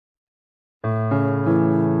Welcome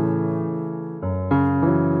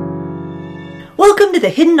to the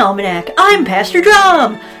Hidden Almanac. I'm Pastor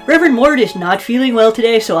Drum. Reverend Mort is not feeling well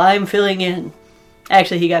today, so I'm filling in.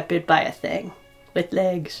 Actually, he got bit by a thing with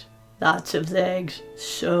legs. Lots of legs.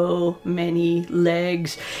 So many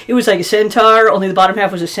legs. It was like a centaur, only the bottom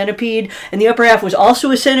half was a centipede, and the upper half was also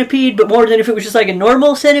a centipede, but more than if it was just like a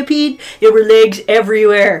normal centipede. There were legs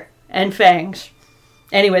everywhere. And fangs.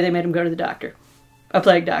 Anyway, they made him go to the doctor. A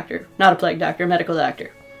plague doctor. Not a plague doctor, a medical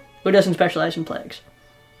doctor. Who doesn't specialize in plagues.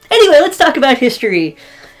 Anyway, let's talk about history.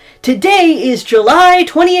 Today is July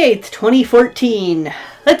 28th, 2014.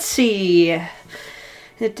 Let's see.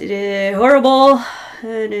 Horrible,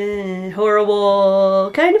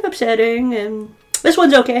 kind of upsetting, and this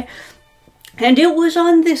one's okay. And it was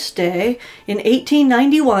on this day, in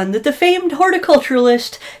 1891, that the famed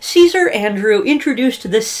horticulturalist Caesar Andrew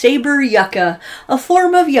introduced the Saber Yucca, a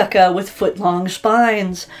form of yucca with foot-long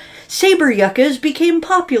spines. Saber yuccas became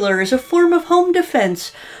popular as a form of home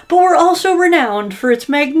defense, but were also renowned for its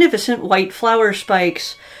magnificent white flower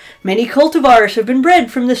spikes. Many cultivars have been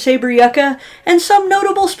bred from the Saber Yucca, and some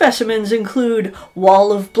notable specimens include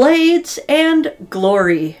Wall of Blades and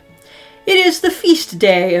Glory. It is the feast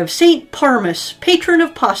day of Saint Parmus, patron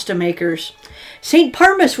of pasta makers. Saint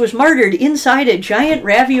Parmus was martyred inside a giant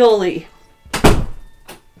ravioli.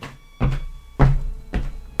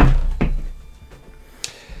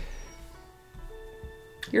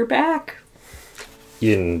 You're back.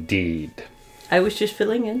 Indeed. I was just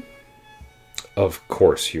filling in. Of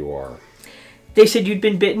course you are. They said you'd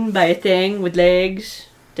been bitten by a thing with legs.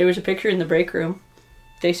 There was a picture in the break room.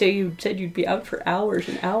 They say you said you'd be out for hours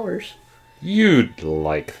and hours. You'd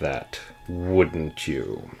like that, wouldn't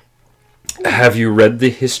you? Have you read the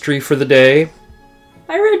history for the day?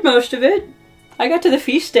 I read most of it. I got to the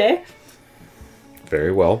feast day.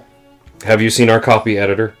 Very well. Have you seen our copy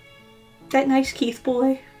editor? That nice Keith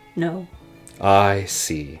boy? No. I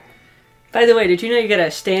see. By the way, did you know you got a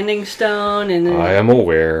standing stone and then... I am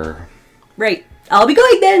aware. Right. I'll be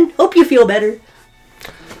going then. Hope you feel better.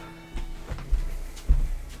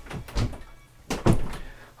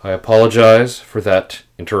 I apologize for that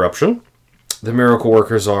interruption. The miracle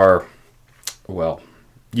workers are, well,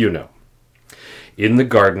 you know. In the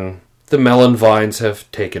garden, the melon vines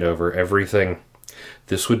have taken over everything.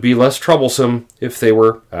 This would be less troublesome if they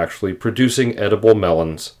were actually producing edible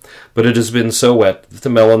melons, but it has been so wet that the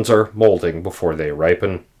melons are molding before they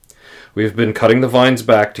ripen. We have been cutting the vines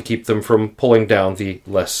back to keep them from pulling down the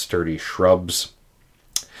less sturdy shrubs.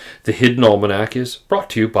 The Hidden Almanac is brought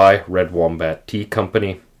to you by Red Wombat Tea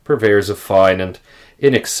Company, purveyors of fine and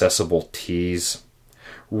inaccessible teas.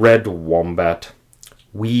 Red Wombat,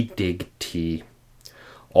 we dig tea.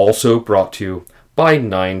 Also brought to you by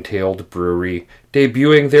Nine-Tailed Brewery,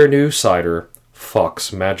 debuting their new cider,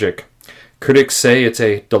 Fox Magic. Critics say it's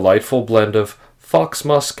a delightful blend of fox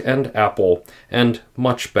musk and apple, and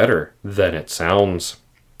much better than it sounds.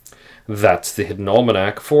 That's the Hidden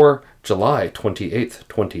Almanac for July 28th,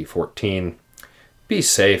 2014. Be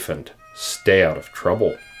safe and stay out of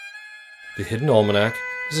trouble. The Hidden Almanac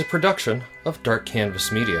is a production of Dark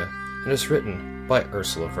Canvas Media and is written by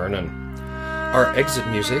Ursula Vernon. Our exit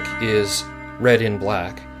music is Red in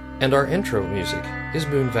Black, and our intro music is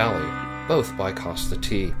Moon Valley, both by Costa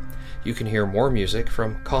T. You can hear more music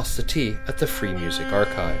from Costa T at the Free Music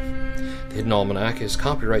Archive. The Hidden Almanac is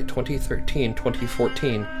copyright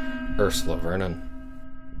 2013-2014, Ursula Vernon.